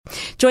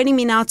Joining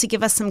me now to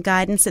give us some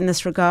guidance in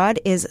this regard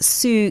is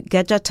Sue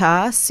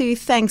Gajata. Sue,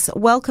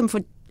 welcome,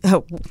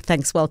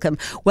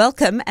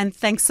 and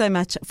thanks so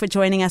much for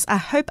joining us. I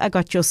hope I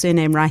got your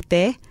surname right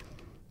there.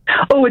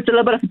 Oh, it's a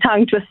little bit of a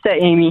tongue twister,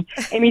 Amy.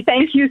 Amy,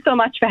 thank you so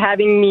much for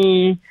having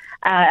me,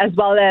 as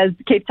well as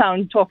Cape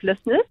Town Talk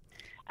listeners.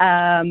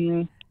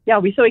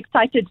 We're so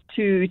excited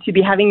to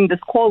be having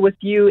this call with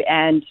you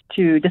and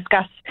to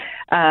discuss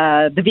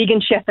the vegan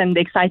chef and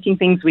the exciting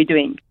things we're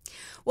doing.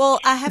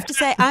 Well, I have to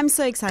say I'm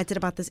so excited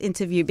about this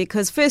interview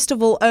because, first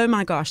of all, oh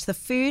my gosh, the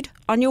food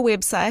on your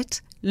website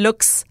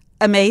looks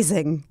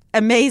amazing.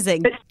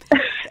 Amazing.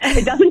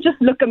 It doesn't just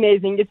look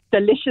amazing, it's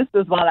delicious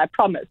as well, I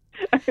promise.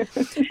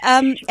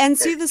 And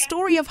Sue, the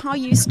story of how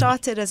you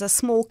started as a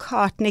small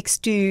cart next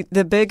to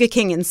the Burger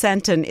King in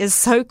Sandton is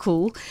so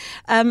cool.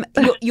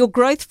 Your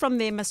growth from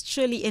there must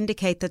surely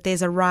indicate that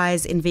there's a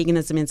rise in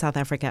veganism in South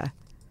Africa.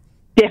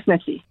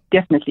 Definitely.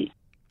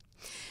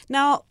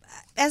 Now,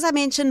 as I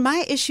mentioned,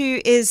 my issue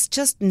is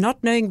just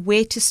not knowing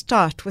where to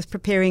start with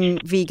preparing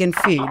vegan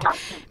food.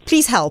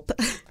 Please help.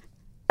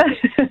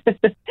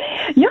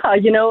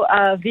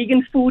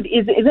 Vegan food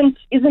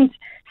isn't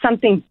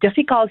something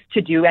difficult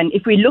to do. And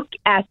if we look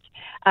at,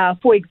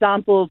 for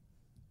example,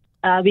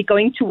 we're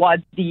going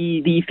towards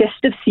the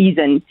festive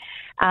season,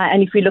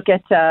 and if we look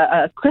at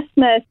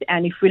Christmas,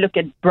 and if we look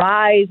at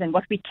braais and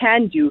what we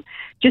can do,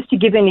 just to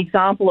give an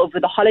example, over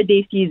the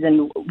holiday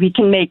season, we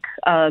can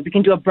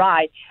do a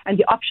braai, and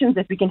the options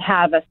that we can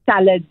have are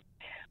salads,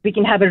 we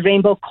can have a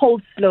rainbow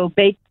coleslaw,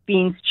 baked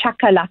beans,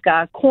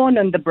 chakalaka, corn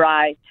on the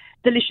braai,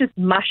 delicious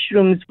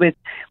mushrooms with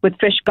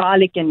fresh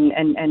garlic and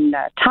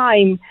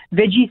thyme,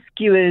 veggie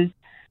skewers.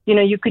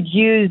 You could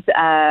use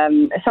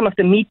some of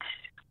the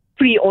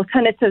meat-free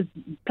alternatives,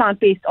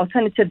 plant-based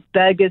alternatives,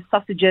 burgers,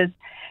 sausages.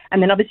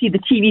 And then obviously the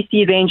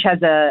TVC range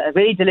has a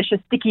very delicious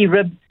sticky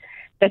ribs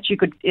that you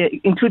could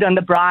include on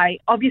the braai.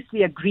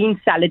 Obviously a green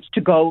salad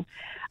to go,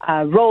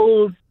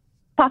 rolls,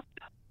 pap,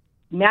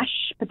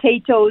 mashed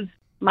potatoes.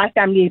 My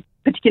family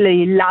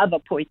particularly love a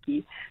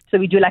potjie. So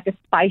we do like a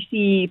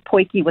spicy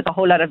potjie with a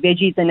whole lot of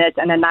veggies in it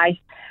and a nice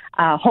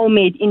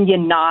homemade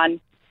Indian naan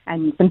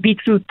and some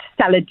beetroot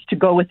salad to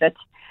go with it.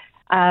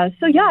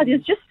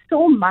 There's just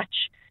so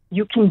much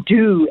you can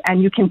do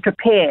and you can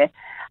prepare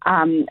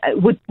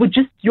with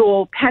just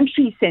your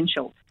pantry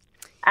essentials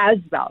as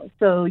well.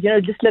 So,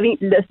 just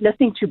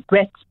listening to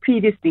Brett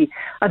previously,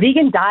 a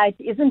vegan diet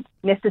isn't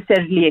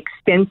necessarily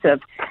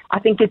expensive. I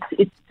think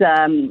it's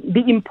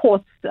the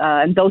imports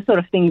and those sort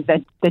of things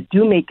that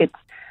do make it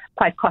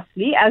quite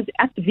costly. As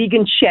at the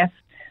Vegan Chef,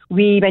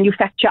 we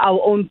manufacture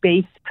our own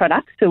base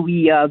products, so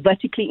we are a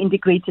vertically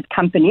integrated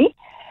company,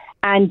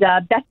 and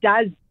that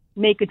does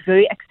make it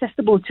very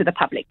accessible to the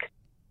public.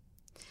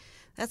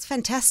 That's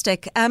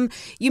fantastic.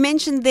 You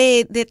mentioned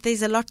there that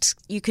there's a lot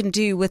you can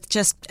do with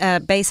just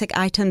basic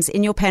items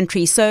in your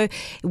pantry. So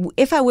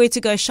if I were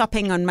to go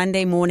shopping on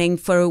Monday morning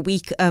for a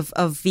week of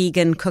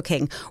vegan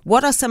cooking,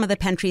 what are some of the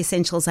pantry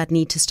essentials I'd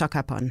need to stock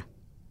up on?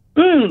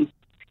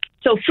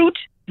 So fruit,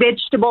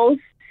 vegetables,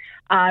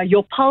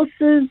 your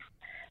pulses,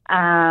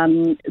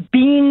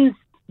 beans,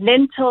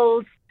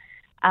 lentils,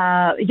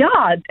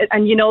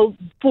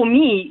 for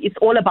me, it's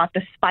all about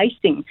the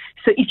spicing.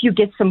 So if you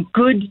get some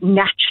good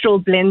natural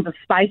blends of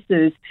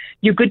spices,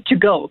 you're good to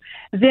go.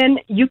 Then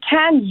you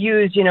can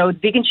use,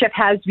 Vegan Chef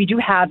we do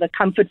have a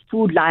comfort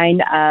food line,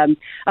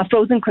 a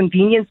frozen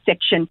convenience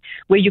section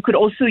where you could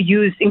also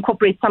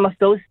incorporate some of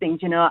those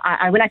things. When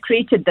I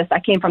created this, I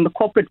came from the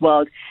corporate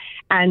world.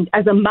 And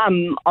as a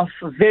mum of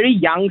a very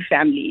young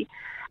family,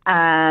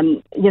 I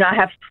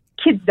have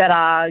kids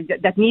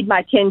that need my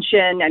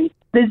attention and it's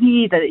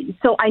busy.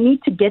 So I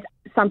need to get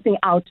something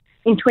out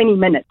in 20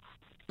 minutes.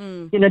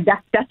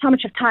 That's how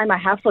much of time I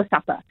have for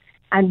supper.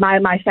 And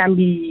my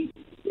family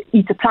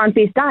eats a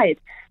plant-based diet.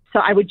 So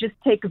I would just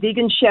take a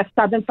Vegan Chef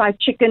Southern fried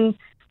chicken,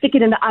 stick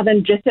it in the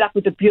oven, dress it up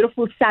with a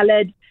beautiful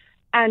salad,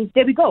 and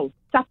there we go.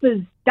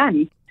 Supper's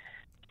done.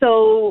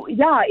 So,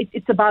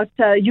 it's about,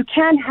 you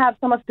can have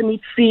some of the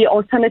meat-free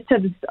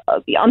alternatives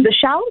on the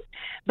shelves,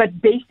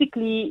 but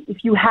basically,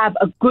 if you have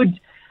a good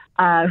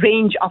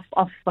range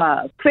of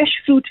fresh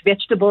fruit,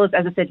 vegetables,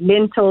 as I said,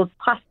 lentils,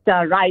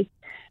 pasta, rice,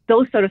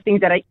 those sort of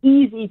things that are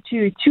easy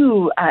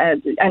to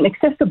and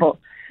accessible,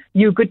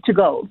 you're good to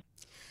go.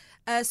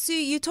 Sue,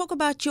 you talk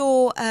about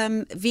your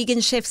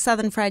Vegan Chef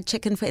Southern fried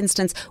chicken, for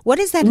instance. What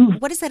is that?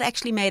 What is that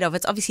actually made of?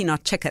 It's obviously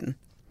not chicken.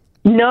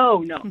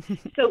 No.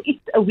 So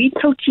it's a wheat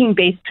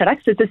protein-based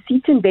product. So it's a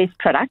seitan-based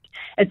product.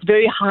 It's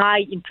very high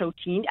in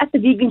protein. At the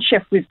Vegan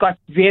Chef, we've got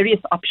various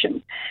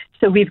options.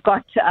 So we've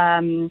got,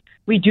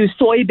 we do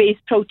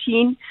soy-based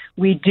protein,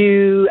 we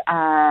do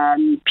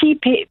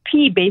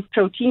pea-based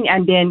protein,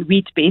 and then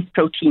wheat-based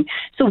protein.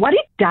 So what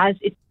it does,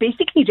 it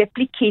basically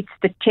replicates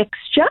the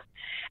texture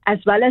as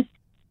well as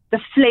the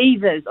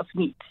flavors of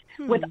meat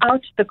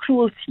without the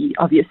cruelty,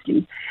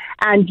 obviously.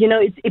 And,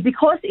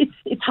 because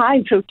it's high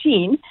in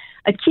protein,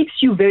 it keeps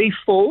you very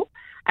full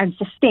and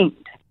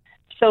sustained.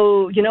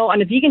 So,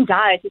 on a vegan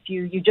diet, if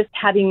you're just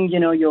having,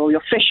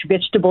 your fresh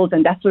vegetables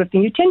and that sort of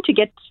thing, you tend to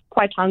get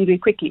quite hungry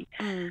quickly.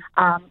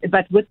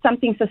 But with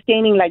something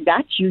sustaining like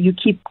that, you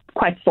keep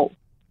quite full.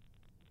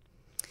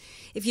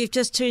 If you've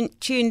just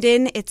tuned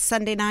in, it's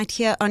Sunday night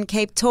here on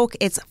Cape Talk.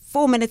 It's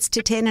 4 minutes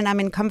to 10 and I'm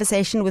in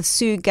conversation with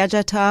Sue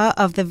Gajata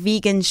of The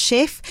Vegan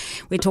Chef.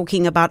 We're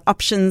talking about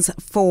options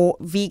for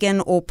vegan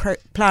or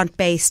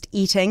plant-based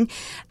eating.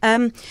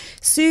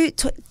 Sue,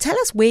 tell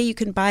us where you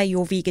can buy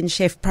your Vegan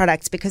Chef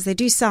products because they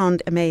do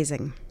sound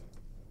amazing.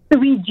 So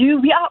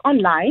we are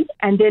online,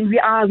 and then we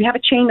have a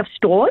chain of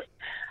stores.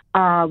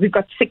 We've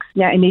got 6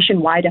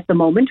 nationwide at the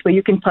moment where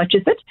you can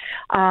purchase it.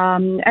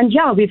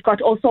 We've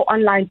got also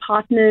online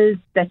partners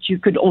that you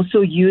could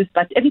also use,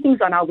 but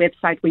everything's on our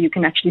website where you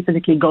can actually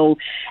physically go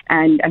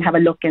and have a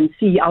look and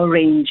see our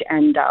range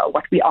and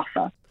what we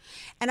offer.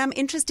 And I'm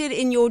interested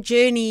in your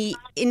journey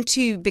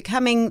into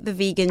becoming the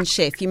Vegan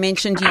Chef. You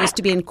mentioned you used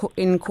to be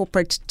in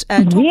corporate.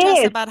 Talk to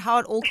us about how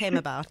it all came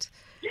about.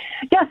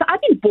 Yeah, so I've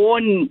been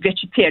born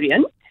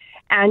vegetarian.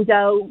 And,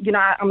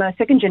 I'm a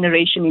second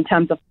generation in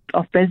terms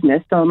of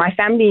business. So my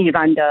family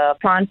ran a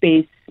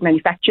plant-based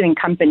manufacturing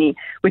company,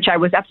 which I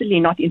was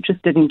absolutely not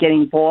interested in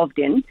getting involved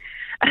in.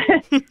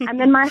 And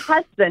then my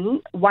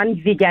husband,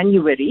 one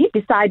Veganuary,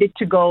 decided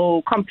to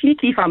go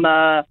completely from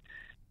a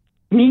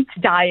meat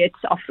diet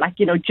of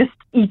just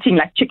eating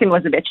like chicken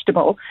was a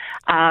vegetable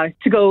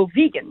to go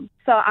vegan.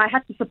 So I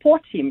had to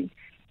support him.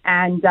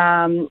 And,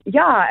 and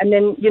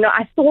then,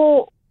 I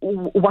saw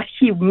what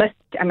he missed,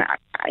 and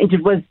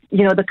it was,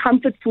 the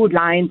comfort food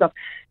lines of,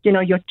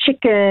 your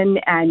chicken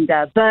and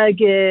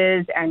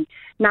burgers and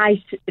nice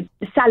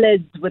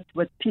salads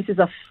with pieces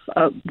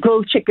of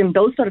grilled chicken,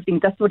 those sort of things.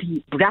 That's what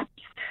he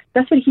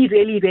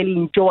really, really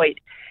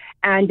enjoyed.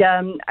 And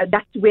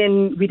that's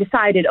when we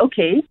decided,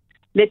 okay,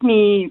 let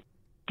me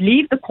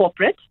leave the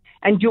corporate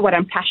and do what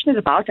I'm passionate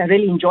about. I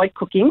really enjoy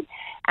cooking.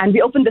 And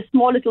we opened a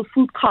small little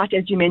food cart,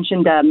 as you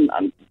mentioned,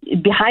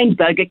 behind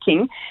Burger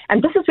King.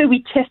 And this is where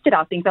we tested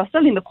out things. I was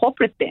still in the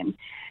corporate then.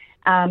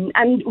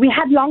 And we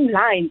had long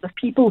lines of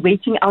people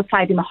waiting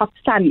outside in the hot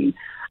sun.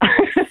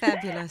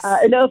 Fabulous.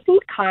 In a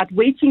food cart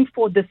waiting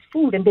for this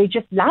food, and they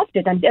just loved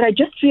it. And then I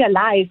just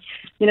realized,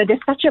 there's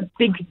such a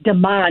big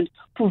demand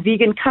for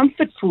vegan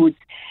comfort foods.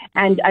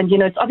 And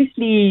it's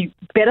obviously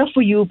better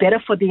for you, better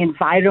for the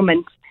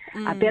environment.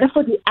 Better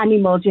for the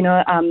animals,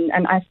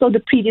 and I saw the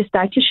previous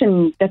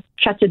dietitian that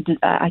chatted,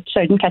 I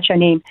didn't catch her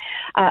name,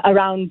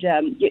 around,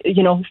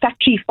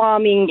 factory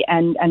farming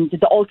and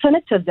the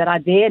alternatives that are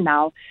there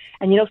now.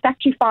 And,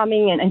 factory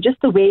farming and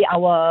just the way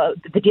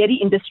the dairy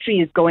industry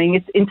is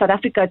going, in South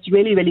Africa, it's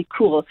really, really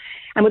cool.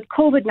 And with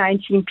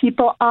COVID-19,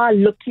 people are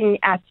looking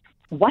at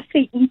what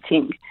they're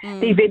eating.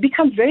 They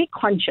become very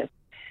conscious.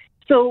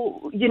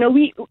 So,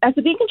 we, as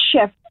a vegan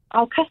chef,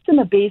 our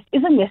customer base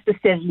isn't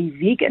necessarily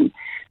vegan.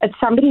 It's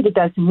somebody that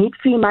does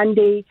meat-free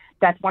Monday,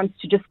 that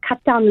wants to just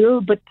cut down a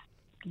little bit,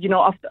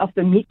 of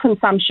the meat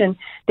consumption.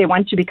 They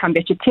want to become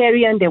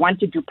vegetarian. They want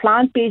to do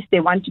plant-based. They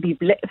want to be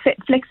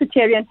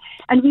flexitarian.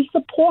 And we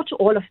support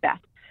all of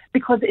that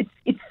because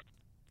it's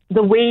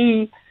the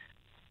way,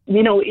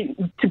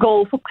 to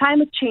go for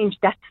climate change.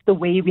 That's the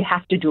way we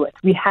have to do it.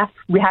 We have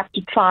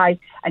to try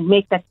and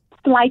make that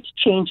slight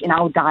change in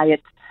our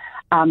diet.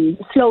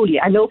 Slowly.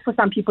 I know for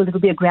some people it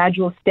will be a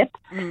gradual step,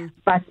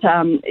 but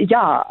it's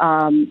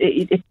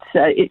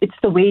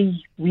the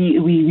way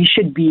we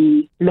should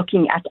be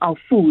looking at our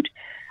food.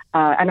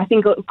 And I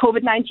think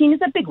COVID-19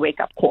 is a big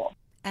wake-up call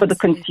for the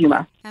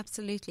consumer.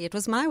 Absolutely. It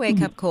was my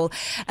wake-up call.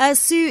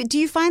 Sue, do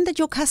you find that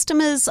your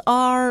customers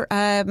are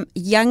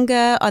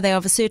younger? Are they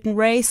of a certain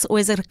race, or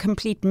is it a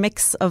complete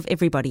mix of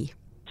everybody?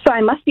 So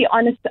I must be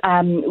honest,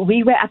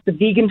 we were at the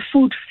Vegan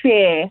Food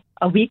Fair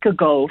a week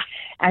ago,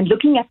 and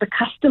looking at the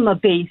customer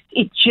base,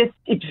 it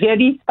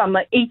varies from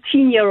an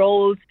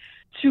 18-year-old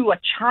to a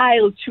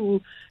child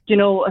to,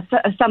 a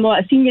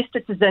senior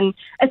citizen.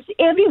 It's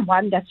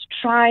everyone that's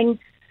trying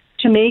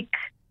to make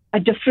a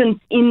difference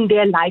in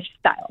their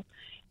lifestyle.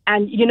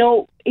 And,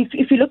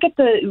 if you look at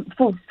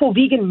for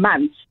Vegan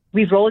Month,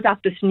 we've rolled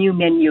out this new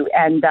menu,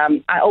 and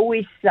I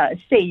always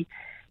say,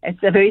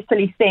 it's a very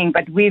silly saying,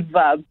 but we've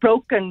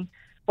broken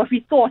what we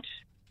thought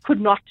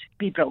could not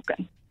be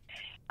broken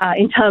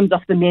in terms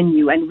of the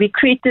menu. And we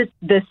created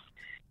this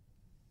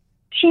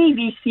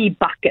TVC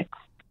bucket,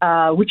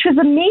 which was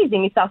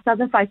amazing. It's our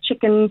Southern Fried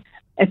Chicken.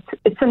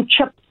 It's some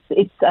chips.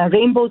 It's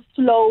rainbow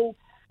slow.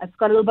 It's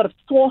got a little bit of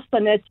sauce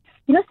on it.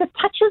 So it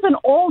touches on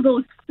all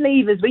those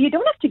flavors where you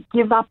don't have to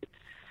give up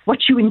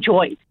what you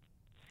enjoyed.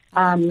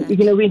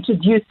 We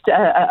introduced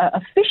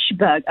a fish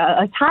burger,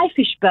 a Thai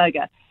fish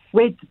burger,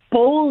 where it's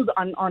bold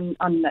on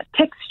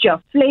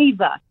texture,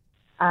 flavor.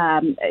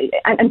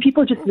 And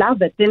people just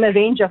love it. Then a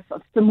range of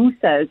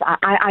samosas.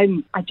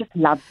 I just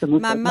love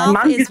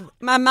samosas.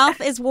 My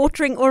mouth is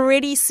watering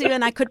already, Sue,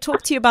 and I could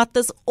talk to you about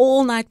this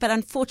all night, but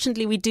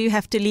unfortunately we do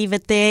have to leave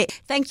it there.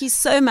 Thank you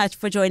so much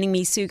for joining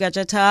me, Sue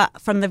Gajata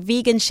from The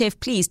Vegan Chef.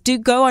 Please do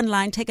go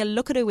online, take a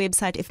look at her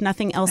website. If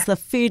nothing else, the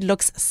food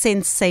looks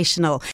sensational.